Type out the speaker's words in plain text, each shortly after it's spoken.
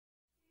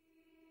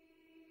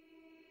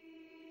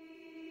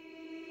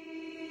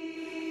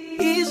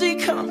Easy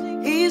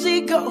come,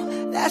 easy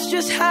go, that's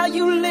just how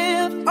you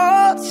live.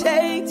 Oh,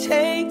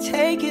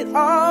 take it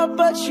all,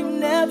 but you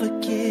never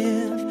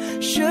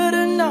give.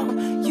 Should've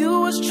known you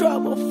was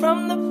trouble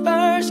from the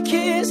first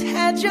kiss.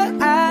 Had your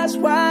eyes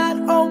wide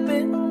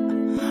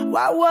open,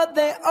 why were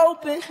they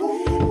open?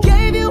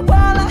 Gave you all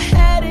I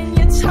had and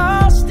you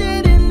tossed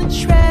it in the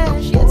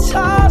trash. You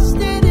tossed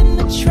it in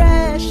the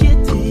trash,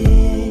 you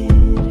did.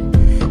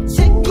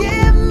 To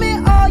give me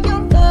all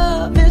your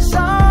love is all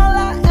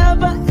I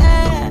ever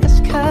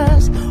ask.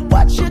 Cause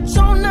what you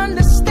don't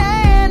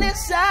understand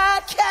is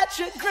I'd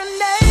catch a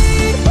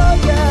grenade for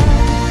ya,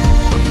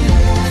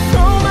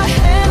 throw my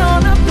hand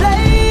on a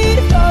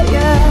blade for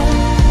ya,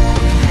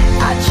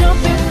 I'd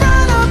jump in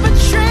front of a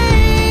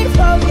train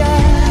for ya.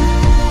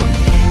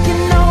 You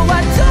know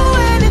I'd do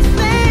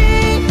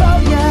anything for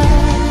ya.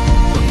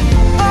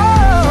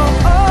 Oh,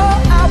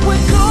 I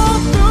would go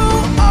through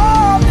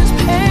all this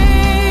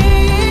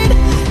pain,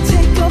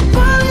 take a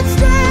bullet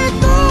straight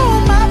through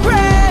my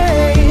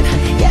brain.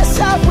 Yes,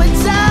 I would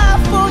die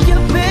for you,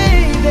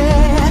 baby,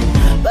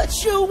 but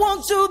you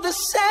won't do the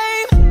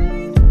same.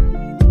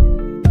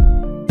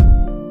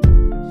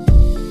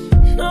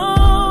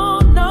 No,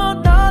 no,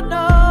 no,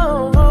 no.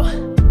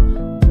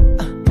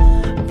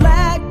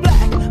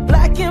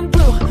 Black and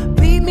blue,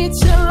 beat me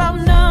till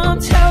I'm numb.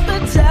 Tell the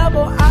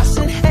devil I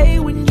said hey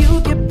when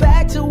you get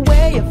back to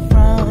where you're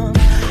from.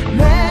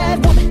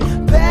 Mad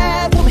woman,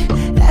 bad woman,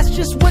 that's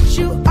just what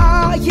you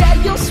are. Yeah,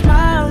 you'll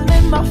smile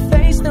in my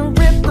face, then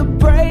rip the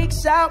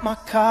brakes out my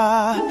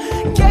car.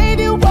 Gave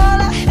you all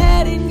I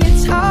had and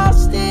you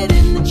tossed it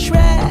in the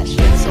trash.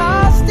 You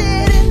tossed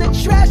it in the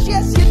trash,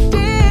 yes you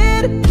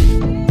did.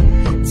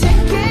 To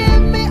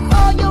give me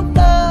all your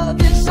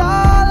love is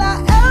all I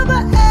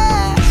ever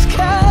ask.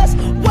 Cause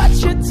what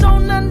you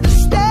don't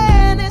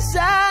understand is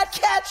I'd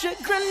catch a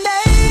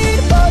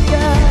grenade for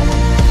ya,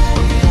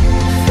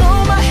 throw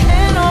my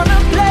hand on a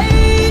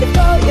blade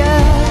for ya,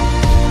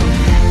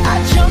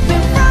 I'd jump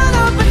in front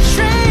of a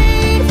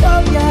train for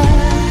ya.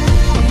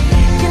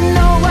 You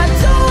know I'd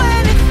do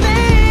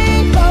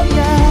anything for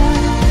ya.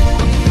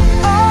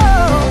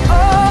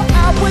 Oh,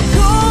 I would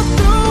go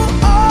through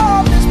all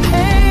this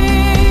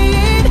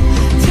pain,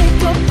 take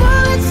a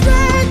bullet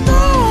straight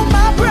through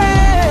my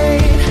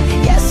brain.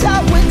 Yes, I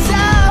would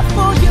die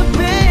for you,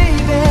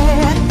 baby,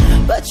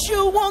 but you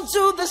won't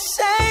do the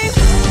same.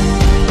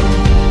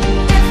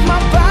 If my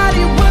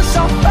body was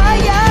on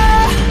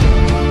fire,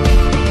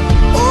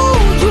 ooh,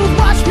 you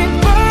watch me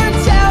burn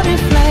down in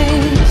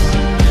flames.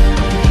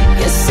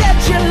 You said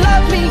you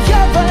love me,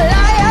 you're a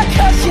liar,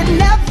 cause you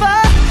never,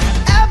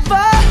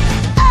 ever,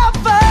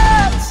 ever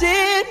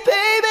did,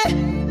 baby.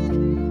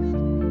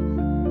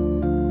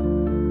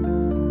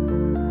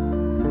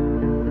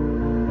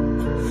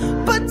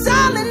 But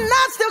darling,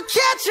 I'd still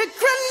catch a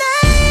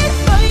grenade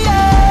for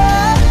ya,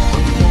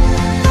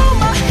 throw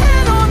my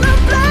hand on a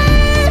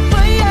blade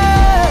for ya,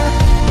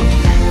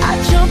 I'd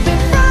jump in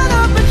front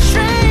of a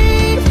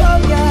train for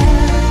ya.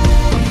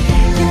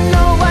 You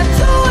know I'd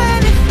do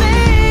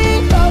anything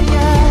for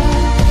ya.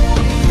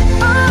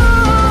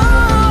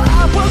 Oh,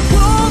 I would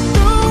go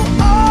through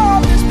all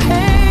this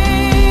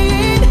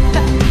pain,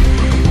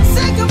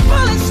 take a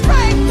bullet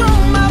straight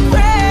through my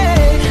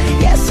brain.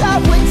 Yes, I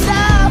would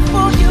die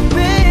for you,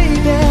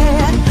 baby,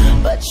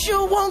 but you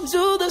won't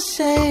do the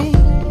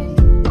same.